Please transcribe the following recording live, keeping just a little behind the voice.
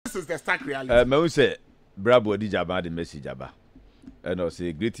This is the stark reality. Me say bravo di jaba the message jaba. And I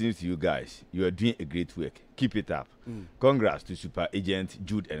say greetings to you guys. You are doing a great work. Keep it up. Congrats to Super Agent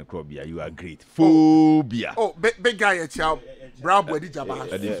Jude and Krobia. You are great. Phobia. Oh, big guy, child. Bravo,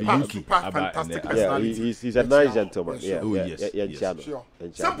 Jaba. Super fantastic personality. He's a nice gentleman. Yeah. Oh, yes. Sure.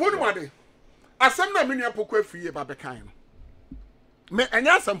 Some point one. As some na many apokwe free about kind. Me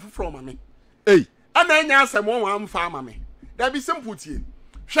anya some from me. Hey. And anya some one farm me. There be some put ye.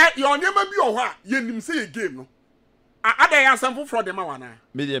 Share your name be or what? Ye say a game no. Ada ya sample from the mawana.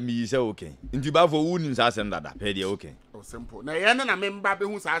 Me me say okay. Nti ba for woni nsa asem dada. Pe dey okay. Oh simple. Na ye na member be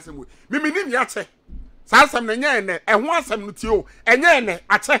hu sa asem we. Me nim ya che. Sa asem na nya ene. E ho asem no ti o. Enya ene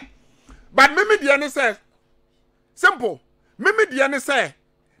a che. But me dey ne say simple. Me dey ne say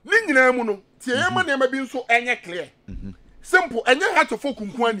ni nyina mu no. Tie ye ma na ma bi nso enye clear. Simple. Enya ha to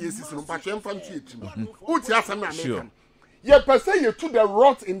fokunku an esisi no patwe mfa nti etim. Uti asem na me. Ye per se ye to the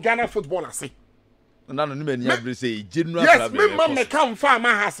rot in Ghana football ase. No many every say general. Yes, me man me come farm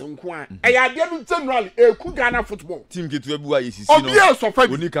house nko an. E ya de no generally e ku Ghana football. Team get to ebu ayesisi no. Obi e so fa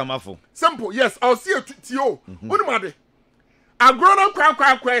bi. Oni kamafo. Simple. Yes, I'll see you tio. Onimade. Agro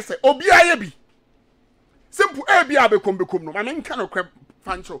kwa say obi aye bi. Simple e bi abekom no. Ma me nka no kwa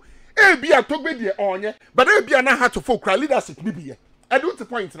fancho. E bi atogbe de onye, but e bi na ha to for cry leadership bi bi. I do the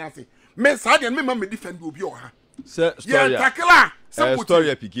point na say. Me sa de me man me defend obi o ha. Sir, story. Yeah, tackler. Simple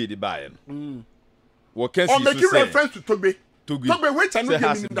story PK the buy no. What can you say? Reference to Togbe. Togbe which I know you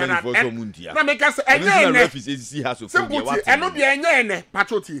mean that. Na make us say enye simple. I know the enye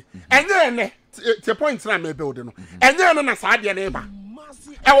patroti. Enye the point na me build no. Enye na sa de na eba.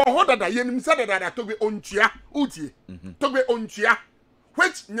 E wo ho dada ye nim say dada Togbe ontua utie. Togbe ontua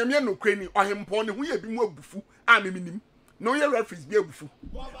which nyame no kwani ohempo ne ho ye bi mu abufu a me nim. No ye referees be abufu.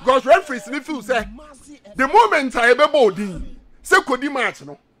 Because referees ni feel say the moment I be bolding say kodi match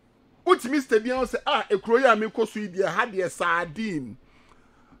no. Ultimate stadium say ekuro ya me koso ide ha de sardine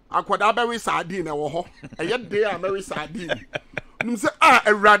akwada be we sardine e wo ho eye de a me we sardine nim say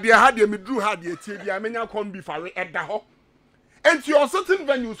awrade ha de me dru ha de tie dia menya kon bi fare eda ho enti your certain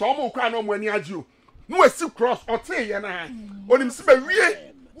venues o mo kwa no mo ani age o no asi cross o te ye na onim se be wie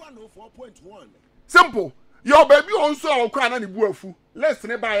 104.1 simple your baby on so o kwa na ne bu afu let's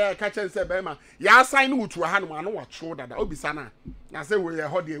ne ba ya ka chen se be ma ya sign wutu ha no ano wa cho dada obisa na say we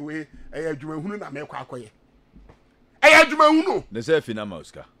ho de we adwumahunu na me kwa akoye adwumahunu ne say fina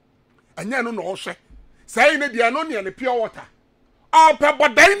mauska anya no no hwe say ne dia no ne pure water pe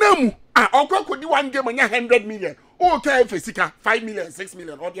bodan na mu okokodi one game anya 100 million o ka fesika 5 million 6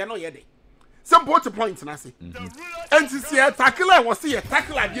 million o dia no ye de simple to point na say and to see tackler was see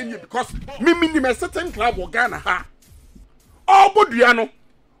tackler again because me a certain club of Ghana ha obodua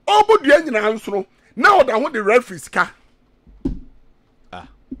nyina nso now that when the referees ka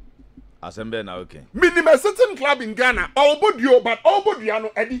Assemble na okay. Minimum certain club in Ghana, Obodio, but Obodio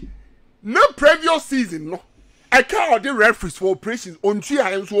no Eddie. No previous season, no. I can't the referees for operations on 3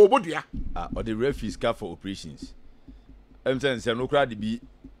 and so Obodia. Or the referees car for operations. I'm saying, no crowd be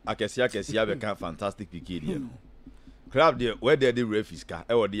Acacia become fantastic PK. Crowd there, where they the referees car,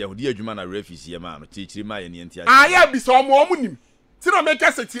 or the Jumana referees, your man, teach him my and I be so more money. Tina make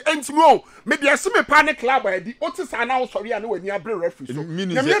us say entimo maybe assume panic club edi otis ana sorry ana wani abre referee so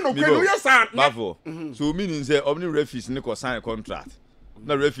meaning no kwenu yesa bafo so meaning say omni referees ne ko sign contract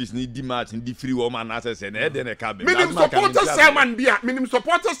na referees ni di match di free woman na say na e de ne ka be minim supporter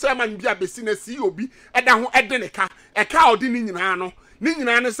chairman bia be si na CEO bi e da ho e de ne ka e ka odi ni nyina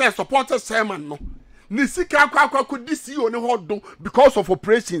no say supporter chairman no ni sika akwa di CEO ne ho do because of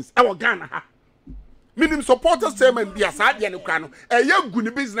operations e wo Ghana ha minim supporters chairman bia sa de ne kwa no e ya gu ni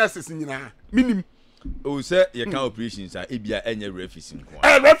businesses nyina minim o say ye kan operations a bia enye referees nko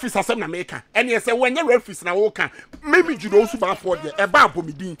referees asem na make and ye say when referees na wo kan maybe judo so ba for there e ba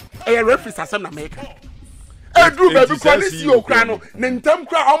abomidin e referees asem na make edru baby policy okra no ne ntam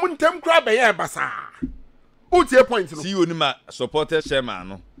kra o ntam kra be ye basa o tie point no CEO ni ma supporters chairman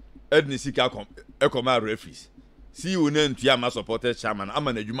no edni sika e referees CEO na ntua ma supporters chairman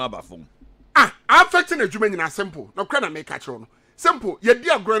ama na adwuma abafom affecting adwuma nyina simple no kra na make achro no simple ye di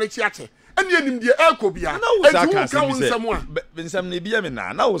agro na chi ache ene enim de ekobia eju ka wonsam a bensam na bia me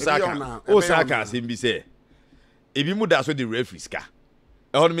na osaka asem bi se ebi mu da so the referees ka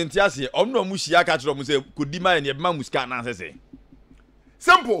ehon menti ase omno mu hia ka chro mu se kodi ma ne ma muska na sese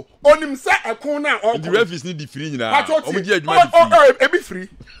simple onim se ekon na the referees ni di free nyina omu di adwuma di free ebi free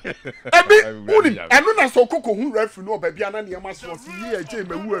ebi unim eno na so kokko hu referee no ba bia na ne ma so si ye eje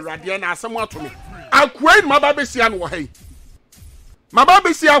mawu awrade na asem ato me akwai ma ba besia no wo hai ma ba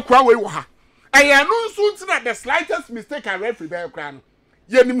besia akwa we wo ha eya no nso ntina the slightest mistake a referee be kra no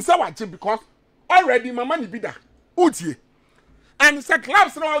ye nim say wache because already mama ni bida utie and say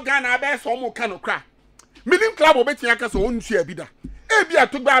clubs no Ghana be so mo ka no kra minim club obetia ka so ontua bida e bia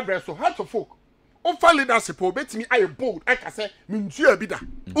to gba abreso heart of folk o fa leadership obetimi aye bold aka say mintua bida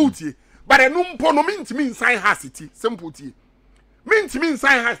utie but enum po no mintimi insan hasiti simple tie mintimi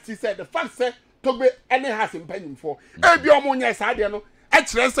insan hasiti said the fact say to be any has impending for e bia omo nya sa de no e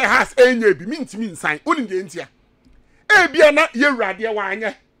kire say has enya bi mintimi insan oni de ntia e bia na ye wrade wa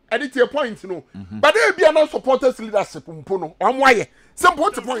anya edit a point no but e bia na supporters leadership mpo no omo aye simple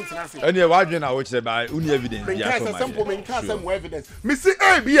to point na say any wa dwen na wo kire ba uni evidence bia so simple men can some evidence me see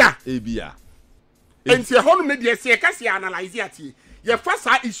e bia enti e hono me de se ka se analyze atie ye fa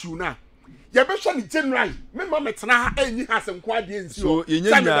sa issue na ye be hwe ni general me ma metena ha enyi ha se nko ade ensi so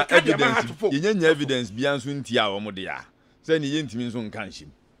yenya evidence bia nso ntia wo mo de a say ni yentimi nso nka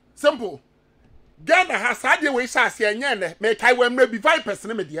nhim simple Ghana has had the way Sassi and Yen, make I when maybe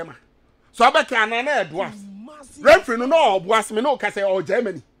 5% of the Emma. So I bet I know was. Referee no, was me no Cassa or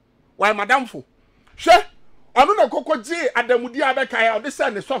Germany. Why, Madame Fo? Sure, I don't know Coco J at the Mudia Becca or the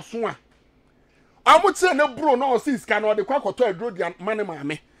sun is so soon. I would say no bro no sees can or the quack to a drodian money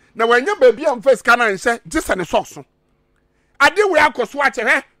mammy. Now when your baby on first can and say, just an sauce. I did we are swatch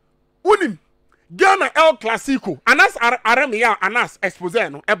her. Unim Ghana El Clasico, Anas Aramia, Anas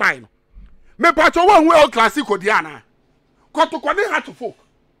Exposeno, a bino. Me pacho one well classico Diana. Koto kone hat to folk.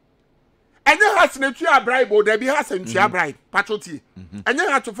 And you has ne tua bribe or there be has and tua bribe, patroti. And you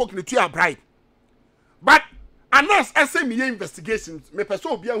had to folk ne tua bribe. But anas SME investigations, me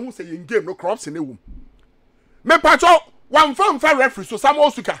person be who say in game no crops in the womb. Me pacho one firm fair referee so some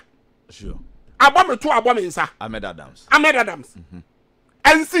osuka. Sure. Abome to abome insa. Ahmed Adams.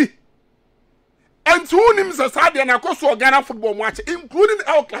 And see. And two names are sad and akoso Ghana football match, including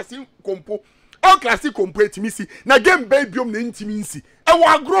El Clasico Compo. El Clasico Compo Timisi, na game babyum na intimincy. E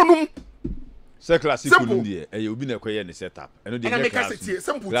wa agronum. Se Clasico ndie, e obi na koye ne setup. Eno de make class.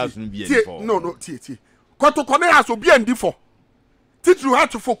 Class no be tie. No, tie. Koto kone has obi andi for. Titru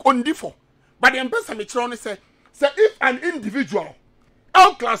had to folk on di for. But the empesa me kire on say if an individual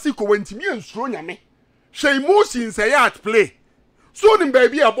El Clasico went me ensuro nyame. She emotions say at play. So nim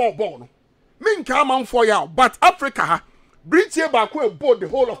baby a ball no. Min come for ya, but Africa ha British back will board the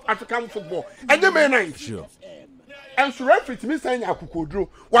whole of African football. And the main sure. And so referee to me saying Yakukodro,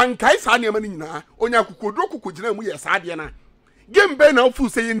 one Kaisa Yamanina, on Yakukodro Kukujina, we are Sadiana. Game Bay now full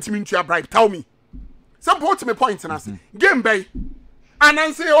saying to me to your bribe. Tell me. Some point me points and I say, Game Bay. And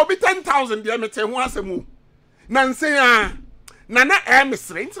I say, oh, be 10,000 diameter once a move. Nancy, Nana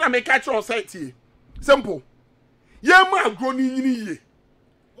Emerson, I make catch all say to you. Simple. Yeah, my grown in ye.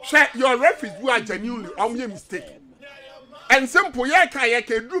 Your referees who are genuinely on your mistake. And simple, yeah,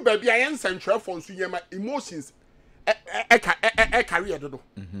 can do baby. I am central for my emotions. Career.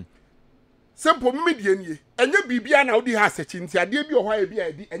 Simple, median ye. And your BB now de has a chinty. I did be a while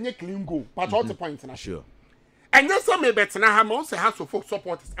be and you clean go. But all the points, and sure. And yes, some may better now have also has to folk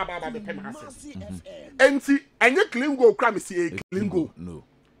supporters about the Kumasifm. And see, and you clean go, cram see a clean go. No.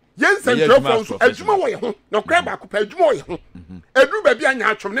 Yes, and your phones, Edmo, no crab, I could pay more. Edu baby anya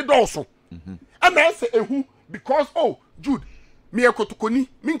atwom ne dɔɔso. And I say ehu because oh Jude me ekotokoni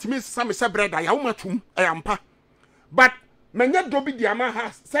me ntimi sesa me se bread ya wo matum ayampa. But menya dobi di ama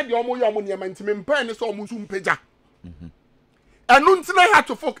ha said the omo ye omo ne ntimi mpa ne so omo nsu mpagya. Enu ntina ha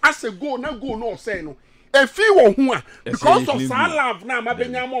to folk as a go no say no. Efi wo hu a because of sa love na ma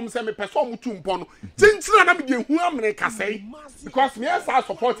benya mom say me person omo tu mpo no. Tintina na me de hu amene kasai because me as our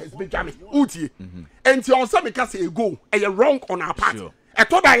supporters be jame utie. Enti on say me ka say go e wrong on our part. E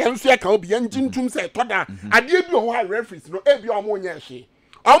to da yen so e ka obi engine tum say to da ade bi o ho referees no e bi o mo nya hwe.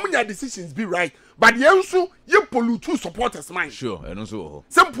 Omunya decisions be right but yen so ye pollute supporters mind. Sure, eno so ho.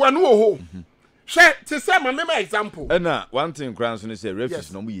 Simple eno ho. Share to say my example. Na one thing crowns no say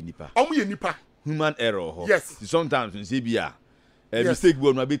referees no mo ye nipa. Omo ye nipa. Human error ho. Yes. Sometimes we say bia mistake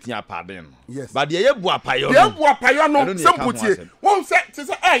bo no betia pardon. Yes. But ye bu apayo no. Ye bu apayo no simple tie. Won say to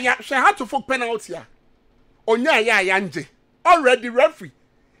say she had to fuck penalty a. Onya ya nje. Already referee.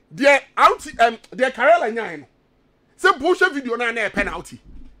 There out there Karela nyan no. Simple show video na penalty.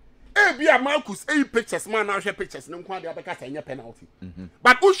 Bia Marcus pictures man now share pictures no kwa dey abeka say penalty.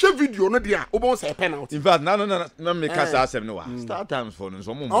 But who show video no there who say penalty. In fact na make us asem no wa. Start times for no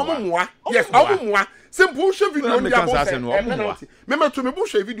so mo. Yes, mo. Simple show video no there penalty. Remember to me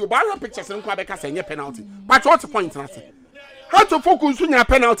show video but pictures no kwa abeka say penalty. But what point na say? How to focus on your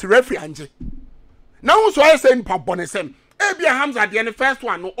penalty referee anje. Now so I say in Pabonesem. Bia Hamza the first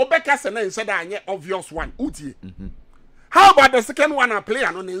one no obeka say na said anye obvious one. Utie. How about the second one a player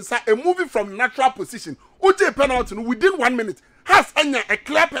no inside a moving from natural position? Uji penalty within 1 minute. has a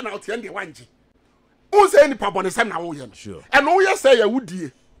clear penalty and the wanji. Who say any papa on na wo ye no. Sure. And who you say ya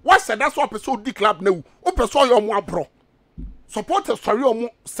wudie. What said that's what person di club now. Who person your mo bro. Supporters sorry or mo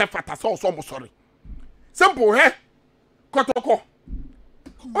sefata so mo sorry. Simple he. Kotoko.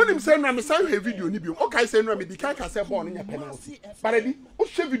 Onim say no me say video ni biom. Okay say no me di kan ka say ball no penalty. But edi o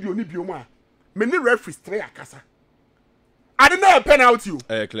share video ni biom a me ni referee stray akasa. I didn't know a penalty.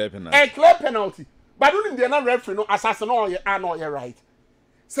 A clear penalty. A clear penalty. But only the other referee no assassin or you are not right.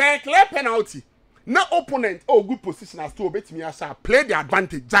 Say a clear penalty. No opponent or good position as to bet me as play the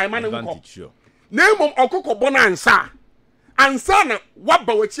advantage. Advantage, sure. Name of Okoko Bonansa. And son, what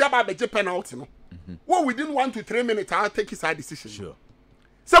but which about the penalty? No. Well, within 1 to 3 minutes, I'll take his decision. Sure.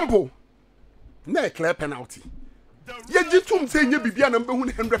 Simple. No clear penalty. Ye jitum say ye bibia number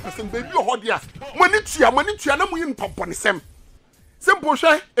 100% baby or hodia. Money to na mu pop on sem. Simple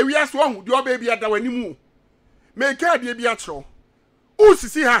share, e wi aso hu de oba bia da wani mu. Me ka de bia tro. Who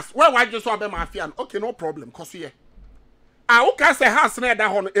sisi has where why just oba mafia no. Okay, no problem cause here. Ah, who can say has na da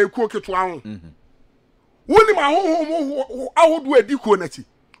ho no ekuo ketua ho. Woni ma ho ahodo adiko na chi.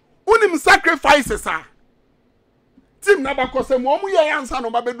 Woni sacrifices ah. Team na ba kose mo mu ye answer no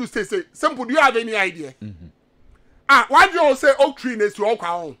ba bedu say simple, do you have any idea? Ah, why do you say oak tree needs to walk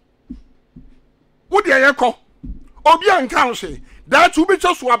on? What do you call? Obi and council. That will be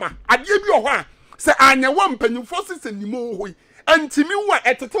just wabba. I give you a one. Say, I know one penny forces and more. And to me, what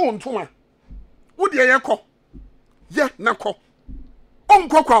at the tone to me. What do you call? Yeah, Nako.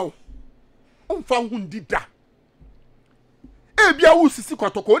 Coco. Found who did that. Ebia who sisi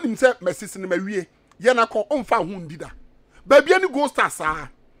kwatoko himself, my sister, my way. Yanako, found who did that. Baby, any ghost as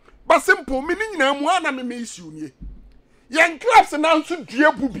but simple meaning na mo na me issue nie. Yen clubs na so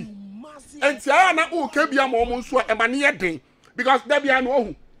dua bubi. Entia na o ka bia mo nso e ma ne yeden because da bia no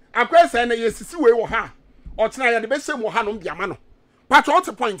ohu. Akwese na yesisi we wo ha. Otena ye de be se mo ha no bia ma no. But what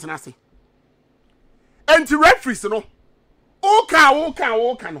the point na say? Enti referees no. O ka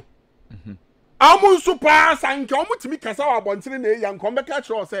no. Amu nso pa sanke o mutimi kasa wa bontene na ya nkom be ka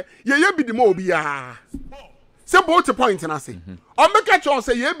kire say ye bi di mo obi ya. Say both the point and I say. On make a chance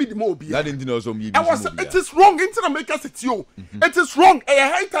say ye be the mobi. That didn't also me. It is wrong into the make us it you. It is wrong. A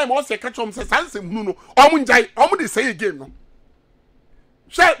high time also catch on says handsome no. Omunjai, omudi say again no.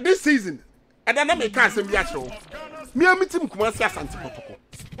 Share this season. And then I make us in the me a meeting Kumasifm protocol.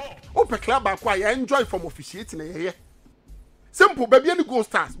 Open club acquire enjoy from officiating a year. Simple baby any go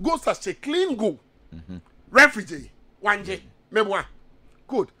stars. Go stars check clean go. Refugee. 1J. Meboa.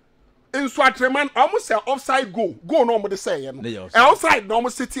 Good. In Swatreman, almost say offside goal. Go no more say, outside no more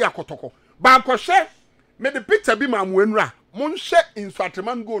city akotoko. Banko share, may the picture be my wenra. Mon share in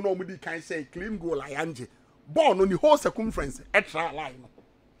Swatreman go no more can say clean goal like Angie. Born on the whole circumference, extra line.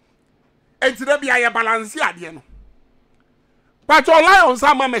 And to be a balance here, no. But your lions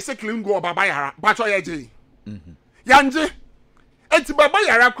are my clean goal by but your AJ. Yanje, and to Baba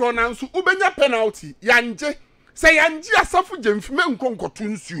Yara Cronan, so Ubenya penalty, Yanje, say Angie a suffrage and female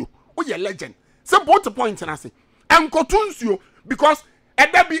concotuns you. You're legend. So both the point and I say, I'm cartoons you because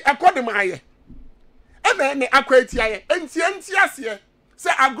and that be according my and then the accurate and TNTS here say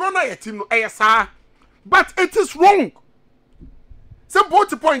I grown a team ASR, but it is wrong. So both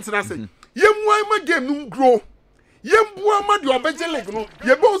the point and I say, Yem game no grow. Yem Buama your bejeleg no,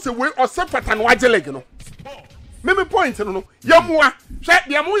 ye both away or separate and wajeleg no. Maybe point no, Yamwa, shut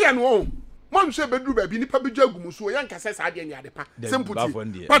the Amoyan womb. Mom she bedru ba bi ni pa beja gumu so yen kase sa de nya de pa simple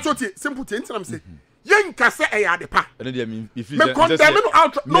patroti simple ti ntinam say yen kase e ya de pa ene de me condemn no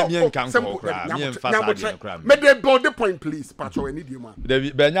out no simple me de build the point please patro any de ma de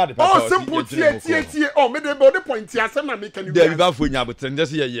be nya de pa oh simple tie oh me de build the point tie asem na me can you de bi ba fo nya botre nje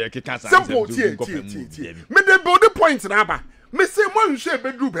se ye keka sa simple tie me de build the point na ba me say mo she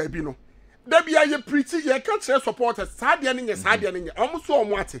bedru ba bi no da bia ye preach ye ka kire supporters sa de ne nye sa de ne nye omuso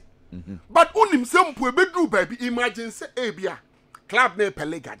omo ate. But unim sempu ebedru baby imagine say ebia club na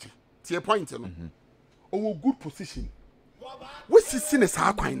pelegaji tie point no o good position we sisi ne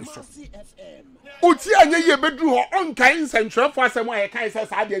sa kwan no so oti anye ye bedru ho on kan central for asem aye kan say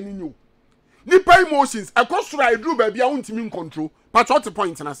sa de nyu nipa emotions ekosura edru baby a untimi control but what the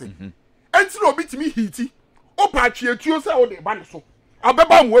point na say enti no bitimi hiti o pa twietuo say o de ba ne so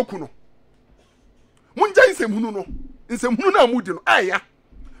abeba mu aku no munja nsemhunu no nsemhunu na mudi no aya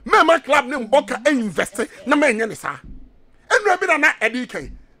Mema club ne mboka invest na menye ne sa. Enra bi na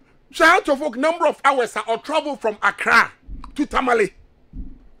edike. Shout out of number of hours or travel from Accra to Tamale.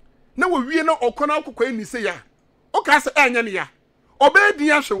 Na we na okona akokwa ni se ya. O ka se enye ne ya. Obe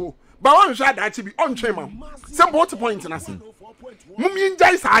di ahwe ba wan hwa da chi bi ontwe ma. Se both point na se. Mumyi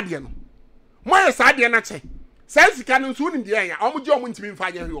njai sa ade no. Moye sa ade na che. sense kan nso nim de ya omo je omo ntimi mfa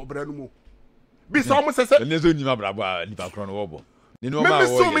anya hwe obra no mu bi so omo sese ne zo nyima brabo a nipa kro no wobo ni no ma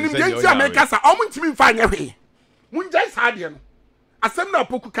wo so minim de ntia meka sa omo ntimi mfa anya hwe munjai sa de no asem na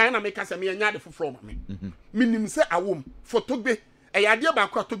poku kan na meka sa me anya de foforo ma me minim se awom fotogbe eyade ba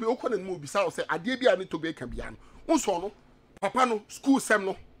kwa tobe okọ na mu obisa o se ade bia ne tobe ka bia no nso no papa no school sem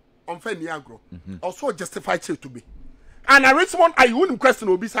no on fa ni agro also justify che tobe and a Richmond ayi unim question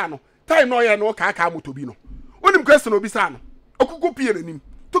obisa no time no ye no ka motobi no unim question obisa no okuko pie nanim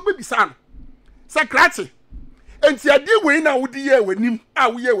tobe bisa no se krachi enti ade we na wodi ye wanim a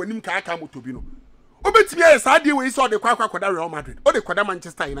wo ye wanim ka motobi no obetimi ye sa ade we so de kwa kwada Real Madrid o de kwada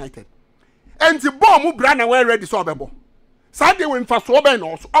Manchester United enti ball mu bra na we ready so obebo sa ade we mfa so oben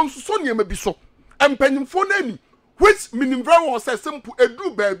no so onso niam bi so empanyimfo na ni which meaning very well say simple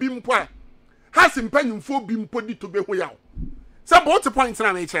edu baabi mpo a has empanyimfo bi mpo di tobe ho yawo say both points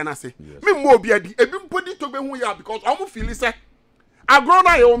na me che na say me mo obi adi ebi mpo di tobe ho yawo because omo feel say agro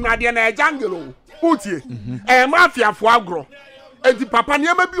na ye omna de na jungle o utie mafia fo agro enti papa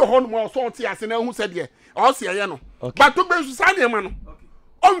niam bi ho no mo so tie ase na hu se de o se ye no but tobe su sa niam no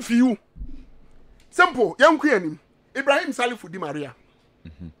on fiu simple yanku anim Ibrahim Salifu Di Maria.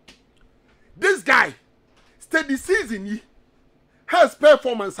 This guy, steady season, has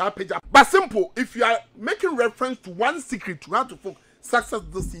performance page. But simple, if you are making reference to one secret to how to folk success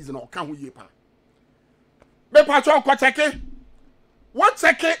this season or can we yepa? Me patron ko check it. What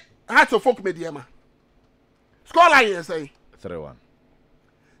check it? How to folk mediama? Score line say 3-1.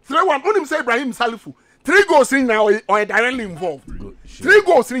 3-1. Unim say Ibrahim Salifu. 3 goals in now or directly involved. Good, sure. 3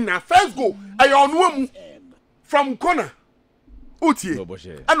 goals in now. First goal, I from corner utie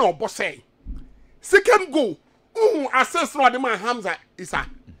and obose second goal assist no the man Hamza Isa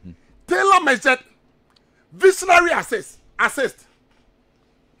tailor measured visionary assist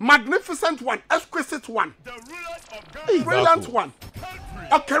magnificent one exquisite one brilliant one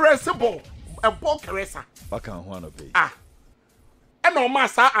a caressable a ball caresser bakan ho anope and no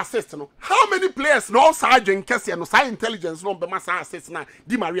massa assist no how many players no sergeant kese no science intelligence no be massa assist na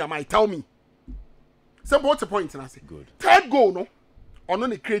Di Maria might tell me. So what's the point na say? Good. Third goal no, ono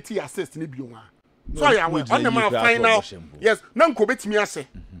ne create assist ni bioma. So ya we on the man final. Yes, na nko betimi ase.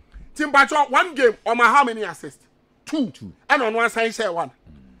 Timbacho one game on my how many assists? 2. And on one side share 1.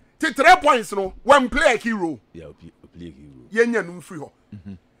 3 points no, one play a hero. Yeah, play a hero. Yenya no free ho.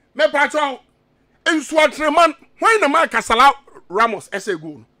 Me pacho enso atreman, when na man Casala Ramos essay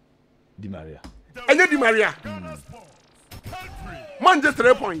goal. Di Maria. Enye Di Maria. Man just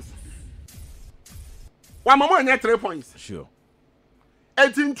 3 points. One more and 3 points. Sure.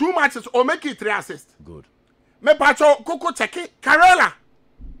 And in 2 matches or make it 3 assists. Good. Me pacho Coco Cheke Carella.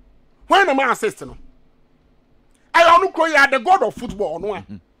 When the man assist no. I don't know the god of football no.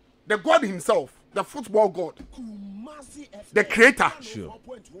 The god himself, the football god. The creator. Sure.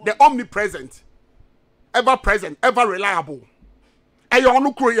 The omnipresent. Ever present, ever reliable. I don't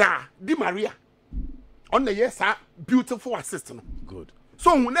know Di Maria. On the yes, beautiful assist no. Good.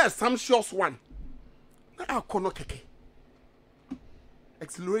 So when there's some shots one.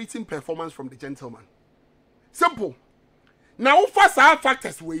 Accelerating performance from the gentleman. Simple. Now, first our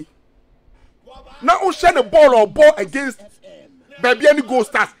factors way. Now, we share the ball or ball against baby any goal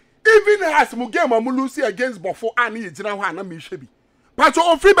stars. Even as Mugema Mulusi against Bofo Ani Jinawana Mishebi. But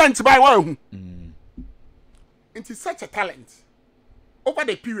on free bench by one. It is such a talent. Over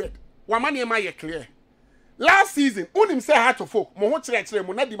the period, one man am clear. Last season, unim say how to folk. Mohochi actually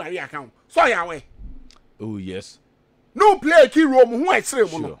Monadi Maria account. So ya way. Oh yes. No play key role who I say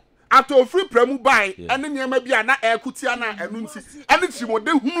mono. After free premu buy and then maybe na air kutiana and nunsi and it's more de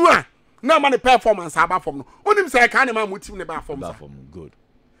hua. No money performance about from no. Only say I can't man with him the bar from good.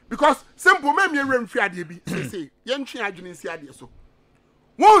 Because simple me rem free ade say yentwe adwene si ade so.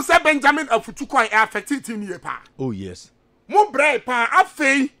 Won say Benjamin Afutukwa affected team ye pa. Oh yes. Mo brai pa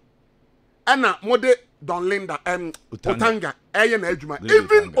afei ana mode Don Linda Otanga eye na adwuma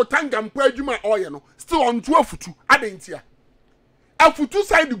even Otanga mpo adwuma oye no still on to afutu adentia afutu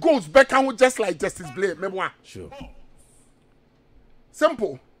side goals back and just like Justice Blake memoir sure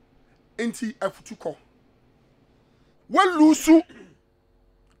simple enti afutu ko we lose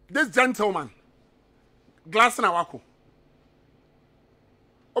this gentleman glass na wako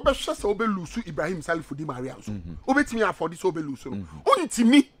obe hwese obe lose Ibrahim Salifu Di Maria so obetimi afford this obe lose no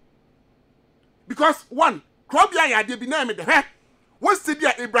untimi. Because one, Phobia ya de bi na me de he. What's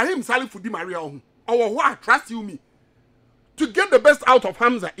the Ibrahim Salifu Di Maria ohun. Or what trust you me. To get the best out of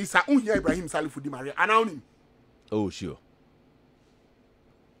Hamza is a unhia Ibrahim Salifu Di Maria. Anawni. Oh sure.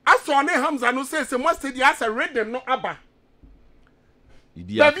 As on Hamza no say must the as a read them no aba.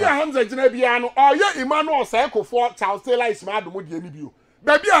 Baby Hamza Genebiano, or ye Emmanuel Cycle for Charles Taylor is mad with the enemy.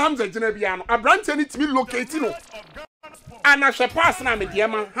 Baby Hamza Genebiano, a branch any to be located. And I shall pass now,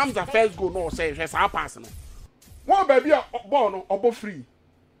 Mediama, Hamza first go no say, yes, I'll pass. One baby born or free.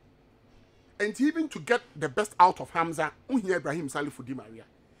 And even to get the best out of Hamza, Uhi Ibrahim Salih for Di Maria.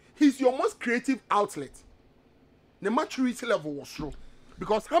 He's your most creative outlet. The maturity level was low.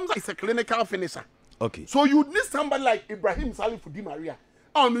 Because Hamza is a clinical finisher. Okay. So you need somebody like Ibrahim Salih for Di Maria.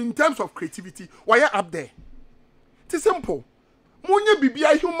 In terms of creativity, why you up there? It's simple. Munye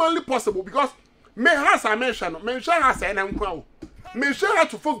bibia humanly possible because me has I mention has an unquote. Me share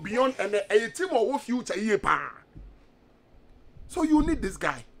to folk beyond and a team of future year pa. So you need this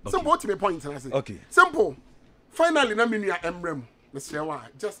guy. Okay. Simple to me point. Okay. Simple. Finally, na minu ya emrem.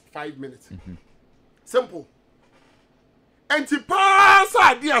 Just 5 minutes. Simple. Enti pa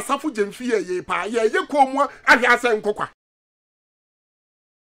sa dia safu jemfie ye pa ye komwa ahia se nkokwa.